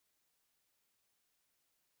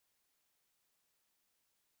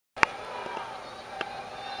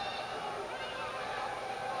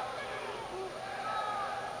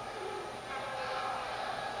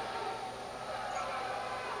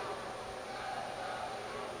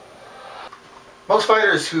Most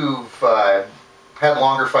fighters who've had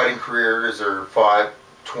longer fighting careers or fought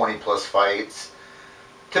 20 plus fights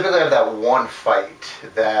typically have that one fight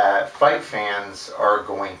that fight fans are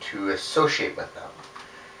going to associate with them.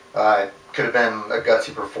 It could have been a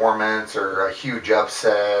gutsy performance or a huge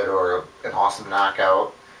upset or an awesome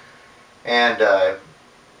knockout. And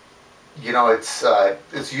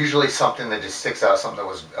it's usually something that just sticks out, something that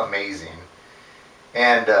was amazing.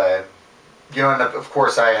 And and of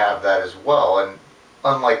course I have that as well. And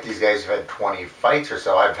unlike these guys who've had 20 fights or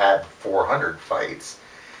so, I've had 400 fights.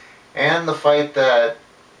 And the fight that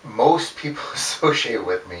most people associate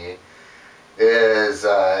with me is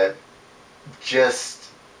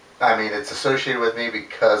it's associated with me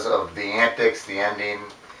because of the antics, the ending.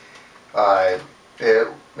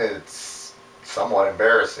 It's somewhat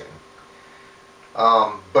embarrassing.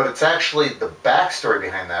 But it's actually the backstory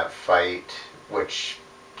behind that fight, which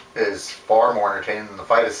is far more entertaining than the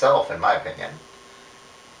fight itself, in my opinion.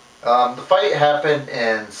 The fight happened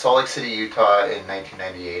in Salt Lake City, Utah in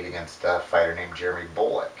 1998 against a fighter named Jeremy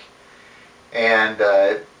Bullock. And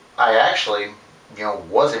I actually,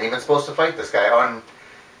 wasn't even supposed to fight this guy.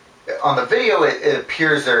 On the video, it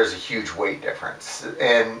appears there is a huge weight difference.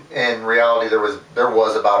 And in reality, there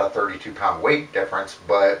was about a 32-pound weight difference.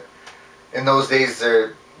 But in those days,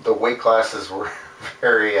 the weight classes were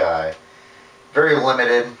very, very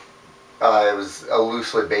limited. It was a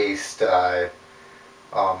loosely based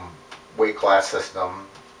weight class system,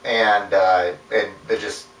 and they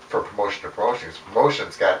just, from promotion to promotion,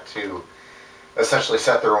 promotions got to essentially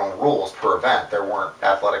set their own rules per event. There weren't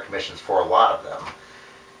athletic commissions for a lot of them,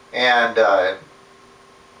 and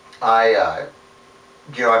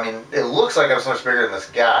it looks like I'm so much bigger than this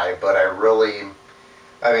guy, but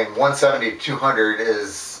 170 to 200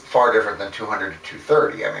 is far different than 200 to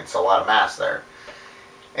 230. It's a lot of mass there.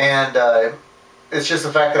 And it's just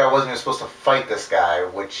the fact that I wasn't even supposed to fight this guy,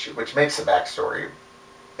 which makes the backstory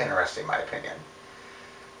interesting, in my opinion.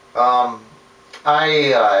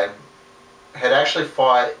 I had actually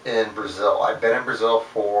fought in Brazil. I'd been in Brazil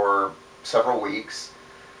for several weeks.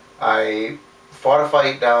 I fought a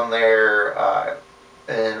fight down there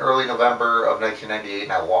in early November of 1998,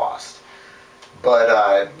 and I lost. But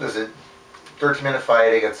it was a 13-minute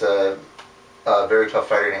fight against a very tough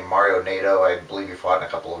fighter named Mario Nato. I believe he fought in a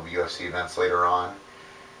couple of UFC events later on.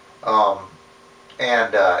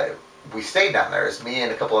 We stayed down there. It's me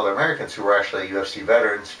and a couple other Americans who were actually UFC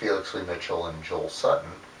veterans, Felix Lee Mitchell and Joel Sutton.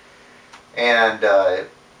 And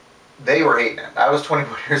they were hating it. I was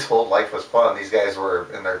 21 years old. Life was fun. These guys were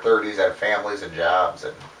in their 30s, had families and jobs,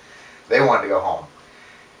 and they wanted to go home.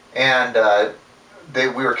 And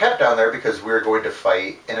we were kept down there because we were going to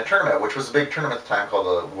fight in a tournament, which was a big tournament at the time called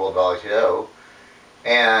the World Vale Tudo.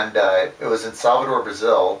 And it was in Salvador,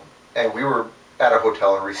 Brazil, and we were at a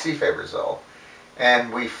hotel in Recife, Brazil.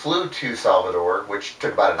 And we flew to Salvador, which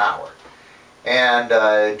took about an hour. And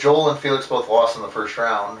Joel and Felix both lost in the first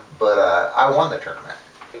round, but I won the tournament.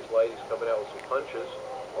 He's light, he's coming out with some punches.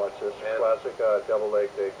 Watch this classic double leg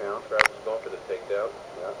takedown. Travis is going for the takedown.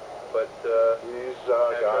 Yeah. But he's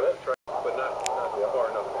got it. But not far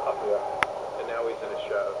enough up. Yeah. And now he's in a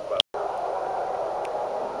shot.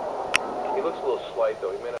 He looks a little slight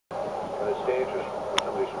though. He may not. And it's dangerous when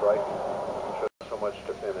somebody's striking. So much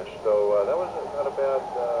to finish. So that was not a bad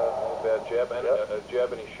jab. And a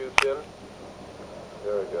jab, and he shoots in.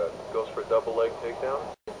 Very good. Goes for a double leg takedown.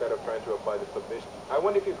 Instead of trying to apply the submission. I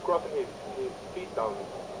wonder if he's crossing his feet down.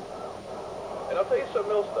 And I'll tell you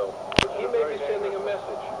something else though.